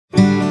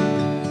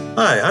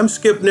Hi, I'm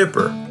Skip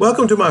Nipper.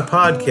 Welcome to my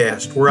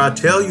podcast where I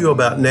tell you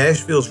about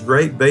Nashville's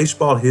great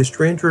baseball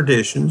history and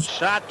traditions.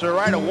 Shot to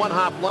right, a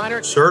one-hop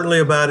liner. Certainly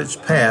about its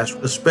past,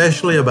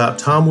 especially about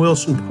Tom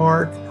Wilson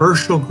Park,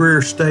 Herschel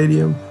Greer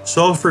Stadium,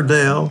 Sulphur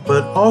Dell,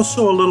 but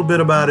also a little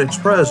bit about its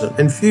present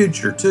and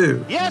future,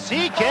 too. Yes,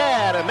 he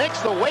can. It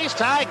makes the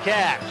waist-high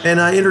catch. And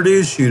I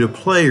introduce you to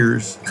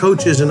players,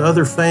 coaches, and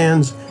other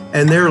fans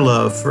and their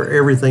love for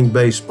everything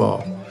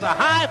baseball. A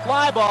high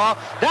fly ball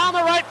down the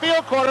right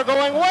field corner,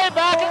 going way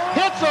back,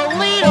 hits a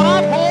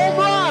lead-off home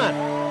run.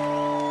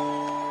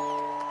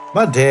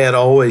 My dad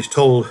always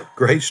told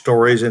great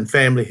stories and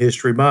family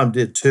history. Mom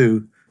did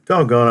too.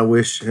 Doggone, I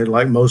wish,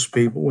 like most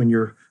people, when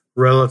your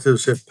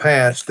relatives have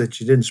passed, that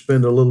you didn't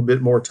spend a little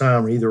bit more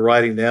time either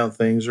writing down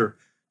things or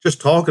just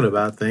talking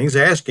about things,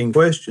 asking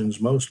questions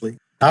mostly.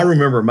 I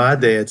remember my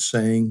dad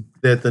saying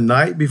that the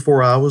night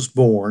before I was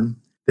born,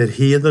 that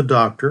he and the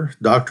doctor,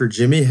 Dr.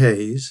 Jimmy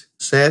Hayes,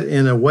 sat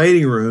in a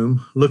waiting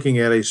room looking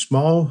at a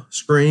small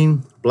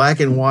screen, black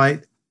and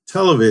white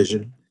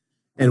television,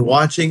 and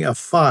watching a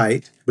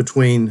fight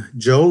between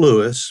Joe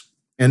Louis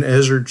and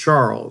Ezzard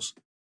Charles.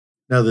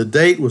 Now, the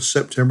date was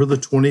September the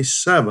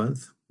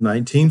 27th,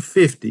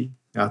 1950.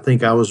 I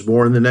think I was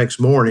born the next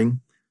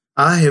morning.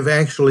 I have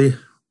actually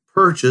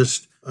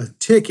purchased a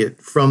ticket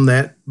from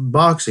that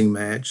boxing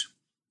match.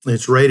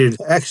 It's rated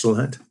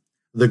excellent.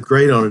 The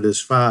grade on it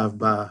is 5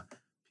 by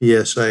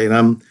PSA, and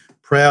I'm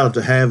proud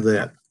to have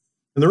that.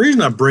 And the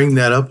reason I bring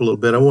that up a little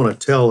bit, I want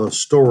to tell a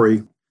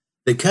story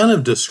that kind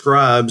of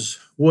describes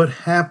what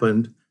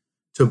happened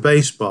to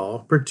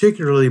baseball,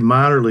 particularly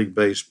minor league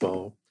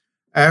baseball,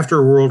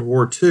 after World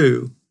War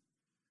II.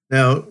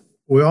 Now,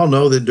 we all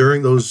know that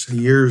during those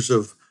years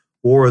of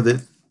war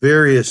that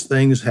various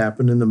things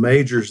happened in the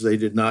majors. They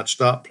did not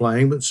stop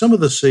playing, but some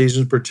of the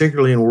seasons,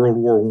 particularly in World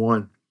War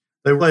I,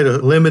 they played a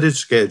limited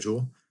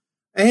schedule.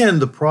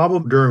 And the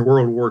problem during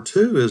World War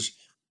II is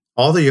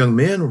all the young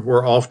men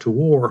were off to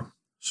war,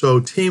 so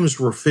teams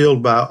were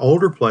filled by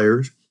older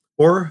players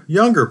or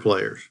younger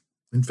players.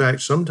 In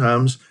fact,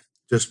 sometimes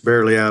just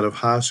barely out of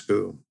high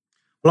school.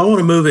 Well, I want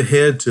to move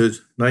ahead to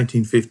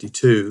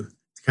 1952 to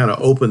kind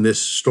of open this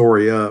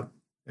story up.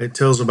 It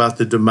tells about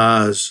the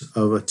demise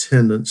of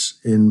attendance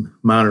in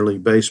minor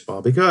league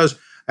baseball because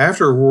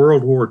after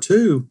World War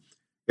II,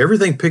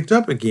 everything picked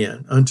up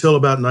again until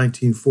about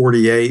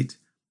 1948,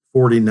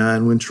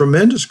 49, when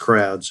tremendous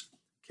crowds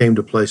came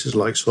to places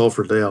like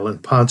Sulphur Dell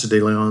and Ponce de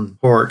Leon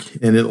Park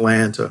in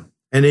Atlanta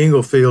and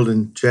Englefield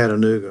in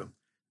Chattanooga.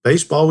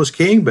 Baseball was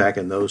king back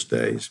in those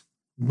days,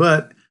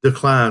 but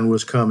decline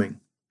was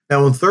coming.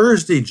 Now, on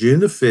Thursday, June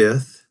the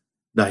 5th,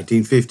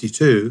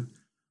 1952,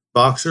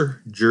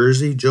 boxer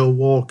Jersey Joe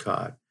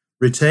Walcott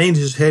retained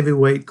his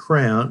heavyweight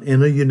crown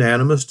in a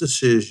unanimous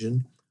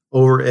decision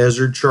over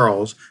Ezzard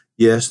Charles.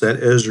 Yes, that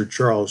Ezzard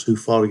Charles who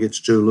fought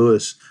against Joe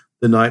Louis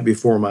the night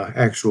before my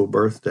actual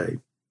birthday.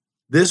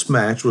 This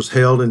match was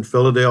held in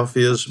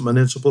Philadelphia's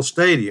Municipal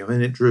Stadium,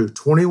 and it drew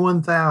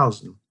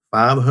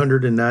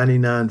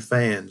 21,599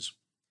 fans,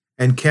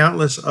 and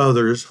countless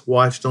others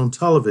watched on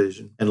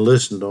television and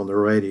listened on the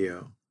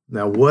radio.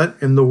 Now, what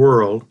in the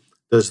world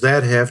does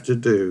that have to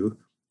do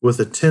with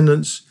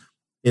attendance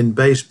in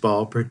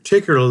baseball,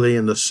 particularly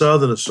in the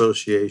Southern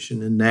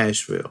Association in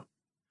Nashville?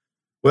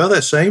 Well,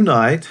 that same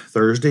night,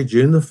 Thursday,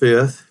 June the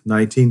 5th,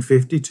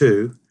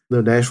 1952,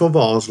 the Nashville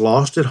Vols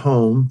lost at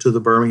home to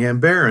the Birmingham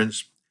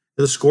Barons.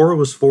 The score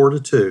was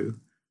 4-2,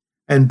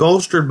 and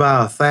bolstered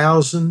by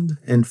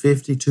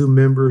 1,052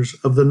 members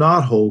of the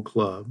Knothole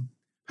Club,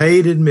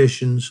 paid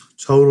admissions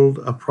totaled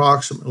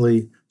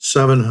approximately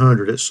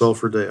 700 at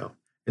Sulphur Dell.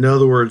 In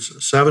other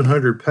words,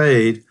 700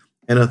 paid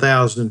and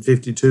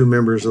 1,052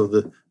 members of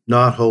the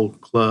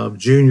Knothole Club,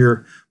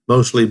 junior,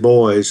 mostly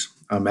boys.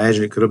 I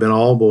imagine it could have been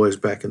all boys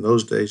back in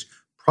those days,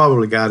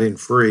 probably got in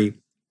free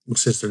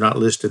since they're not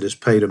listed as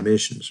paid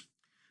admissions.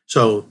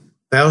 So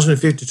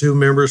 1,052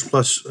 members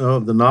plus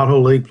the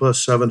Knothole League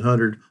plus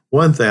 700,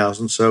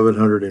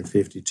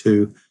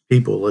 1,752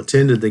 people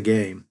attended the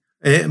game.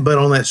 But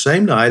on that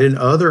same night, in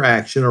other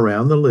action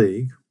around the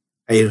league,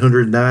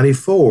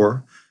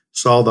 894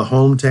 saw the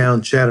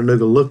hometown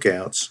Chattanooga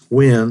Lookouts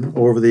win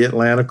over the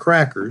Atlanta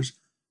Crackers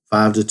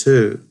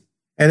 5-2.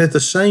 And at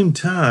the same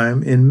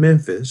time in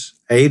Memphis,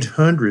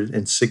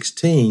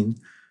 816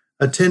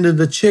 attended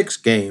the Chicks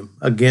game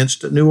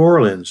against New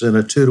Orleans in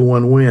a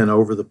 2-1 win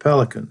over the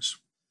Pelicans.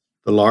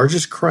 The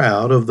largest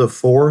crowd of the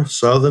 4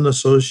 Southern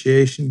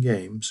Association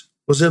games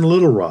was in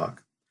Little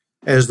Rock,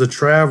 as the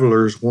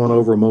Travelers won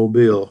over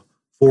Mobile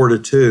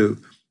 4-2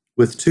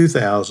 with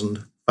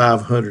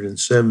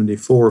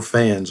 2,574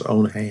 fans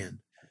on hand.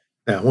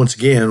 Now, once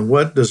again,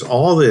 what does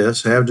all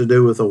this have to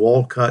do with the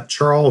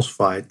Walcott-Charles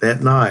fight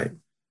that night?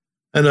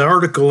 An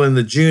article in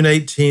the June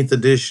 18th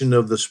edition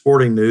of the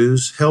Sporting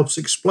News helps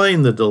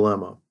explain the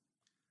dilemma.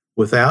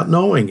 Without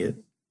knowing it,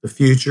 the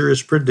future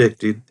is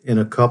predicted in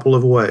a couple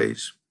of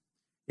ways.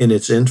 In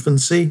its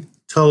infancy,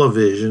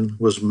 television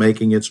was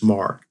making its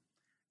mark,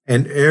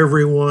 and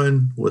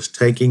everyone was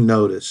taking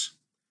notice.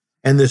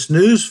 And this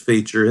news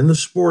feature in the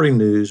Sporting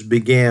News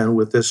began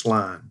with this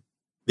line: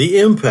 The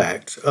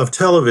impact of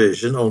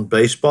television on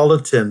baseball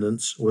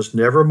attendance was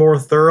never more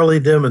thoroughly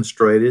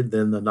demonstrated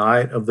than the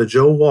night of the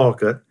Joe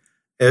Walcott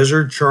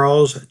Ezzard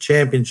Charles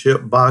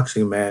Championship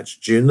boxing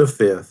match, June the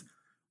 5th,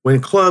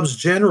 when clubs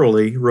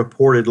generally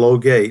reported low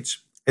gates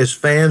as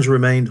fans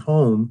remained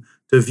home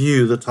to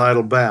view the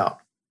title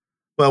bout.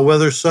 Well,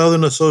 whether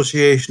Southern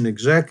Association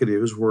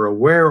executives were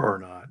aware or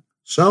not,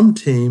 some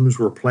teams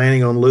were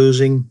planning on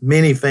losing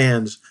many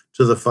fans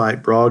to the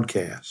fight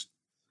broadcast.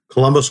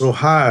 Columbus,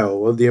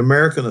 Ohio, of the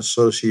American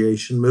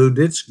Association, moved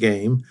its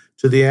game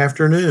to the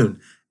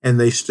afternoon, and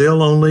they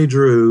still only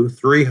drew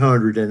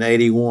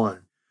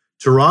 381.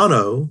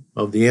 Toronto,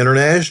 of the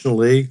International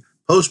League,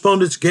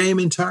 postponed its game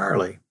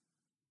entirely.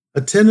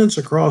 Attendance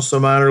across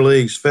the minor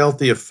leagues felt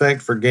the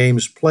effect for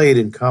games played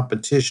in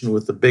competition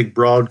with the big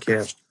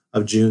broadcast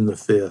of June the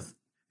 5th.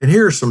 And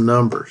here are some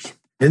numbers.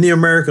 In the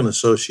American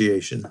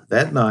Association,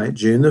 that night,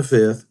 June the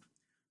 5th,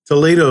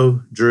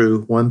 Toledo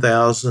drew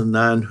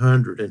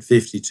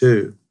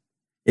 1,952.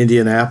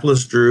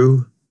 Indianapolis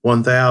drew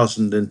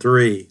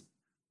 1,003.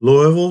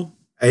 Louisville,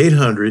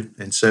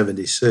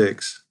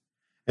 876.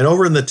 And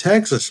over in the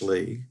Texas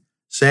League,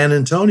 San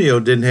Antonio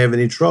didn't have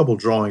any trouble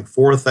drawing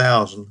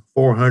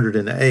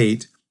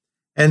 4,408,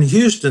 and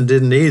Houston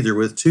didn't either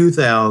with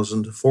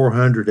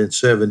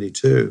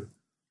 2,472.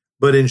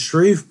 But in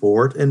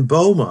Shreveport and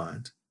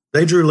Beaumont,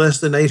 they drew less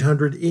than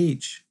 800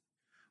 each.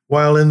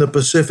 While in the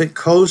Pacific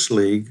Coast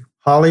League,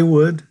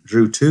 Hollywood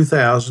drew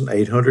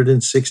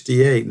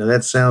 2,868. Now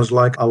that sounds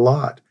like a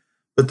lot,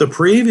 but the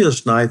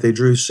previous night they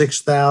drew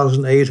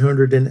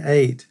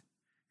 6,808.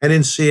 And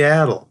in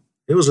Seattle,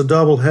 it was a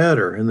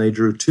doubleheader, and they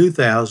drew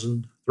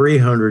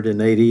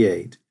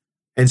 2,388.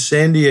 And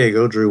San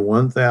Diego drew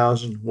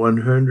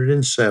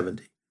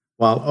 1,170,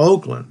 while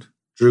Oakland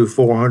drew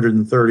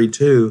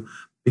 432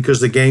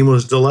 because the game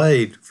was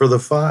delayed for the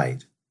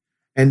fight.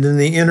 And in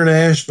the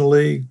International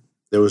League,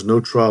 there was no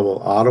trouble.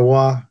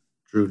 Ottawa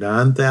drew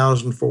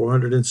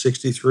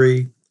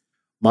 9,463,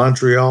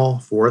 Montreal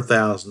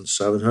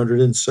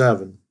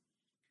 4,707,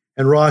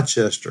 and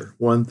Rochester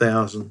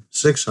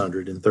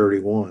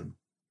 1,631.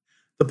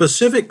 The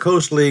Pacific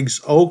Coast League's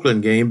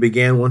Oakland game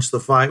began once the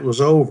fight was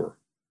over.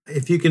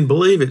 If you can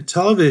believe it,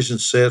 television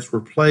sets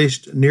were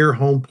placed near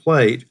home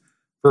plate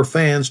for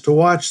fans to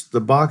watch the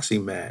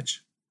boxing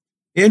match.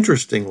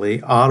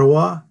 Interestingly,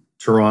 Ottawa,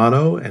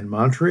 Toronto, and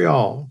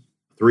Montreal,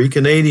 three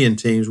Canadian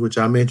teams which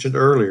I mentioned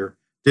earlier,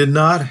 did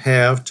not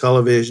have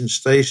television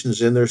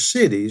stations in their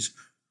cities,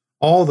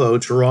 although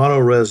Toronto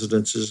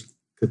residents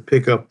could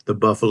pick up the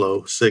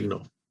Buffalo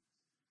signal.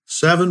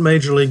 7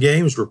 Major League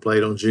games were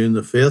played on June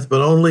the 5th,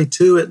 but only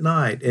 2 at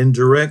night in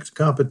direct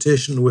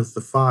competition with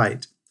the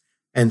fight.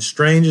 And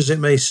strange as it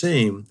may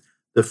seem,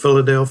 the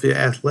Philadelphia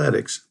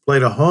Athletics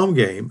played a home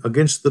game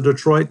against the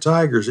Detroit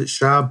Tigers at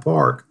Shibe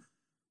Park,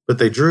 but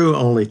they drew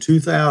only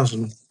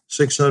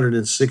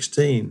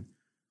 2,616.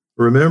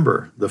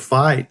 Remember, the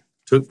fight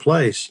took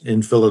place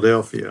in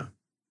Philadelphia.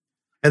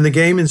 And the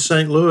game in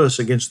St. Louis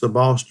against the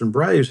Boston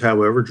Braves,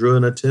 however, drew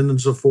an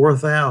attendance of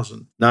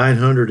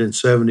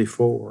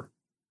 4,974.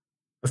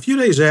 A few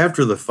days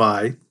after the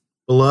fight,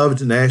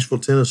 beloved Nashville,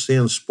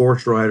 Tennessean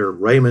sports writer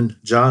Raymond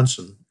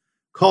Johnson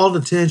called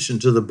attention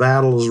to the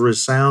battle's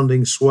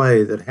resounding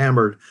sway that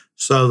hammered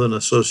Southern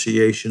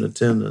Association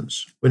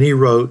attendance when he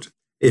wrote,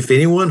 "If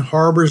anyone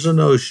harbors a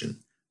notion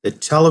that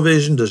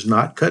television does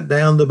not cut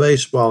down the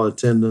baseball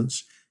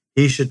attendance,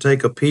 he should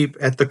take a peep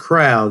at the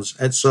crowds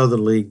at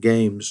Southern League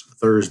games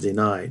Thursday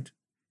night."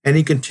 And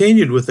he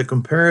continued with a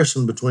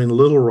comparison between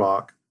Little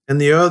Rock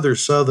and the other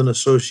Southern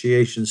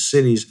Association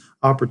cities'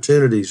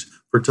 opportunities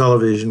for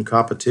television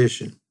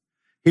competition.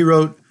 He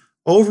wrote,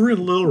 "Over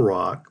in Little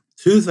Rock,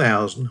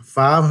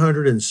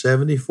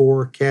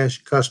 2,574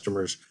 cash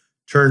customers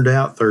turned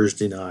out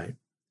Thursday night.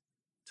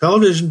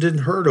 Television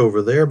didn't hurt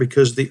over there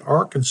because the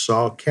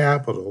Arkansas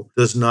Capitol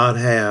does not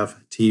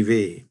have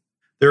TV.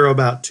 There are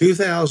about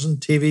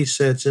 2,000 TV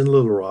sets in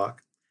Little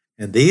Rock,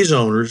 and these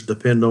owners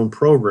depend on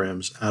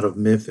programs out of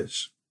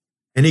Memphis."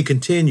 And he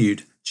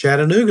continued,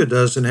 "Chattanooga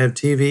doesn't have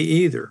TV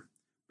either,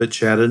 but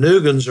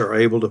Chattanoogans are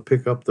able to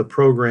pick up the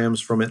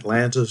programs from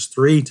Atlanta's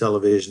 3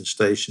 television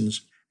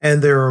stations,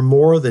 and there are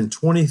more than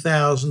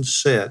 20,000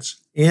 sets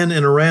in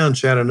and around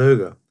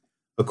Chattanooga,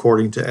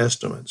 according to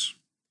estimates.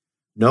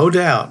 No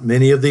doubt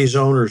many of these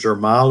owners are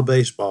mild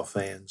baseball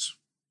fans.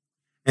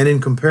 And in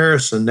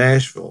comparison,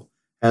 Nashville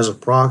has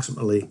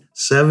approximately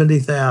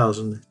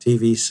 70,000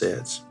 TV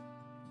sets."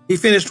 He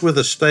finished with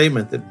a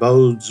statement that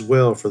bodes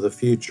well for the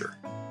future.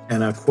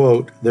 And I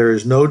quote, "There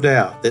is no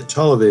doubt that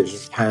television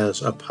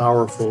has a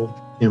powerful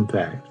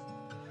impact."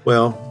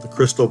 Well, the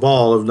crystal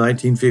ball of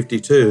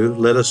 1952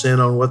 let us in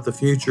on what the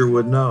future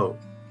would know.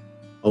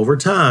 Over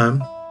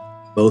time,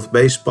 both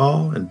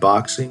baseball and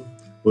boxing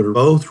would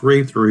both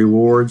reap the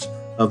rewards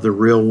of the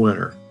real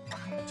winner,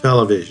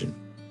 television,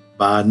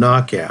 by a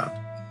knockout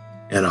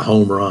and a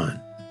home run.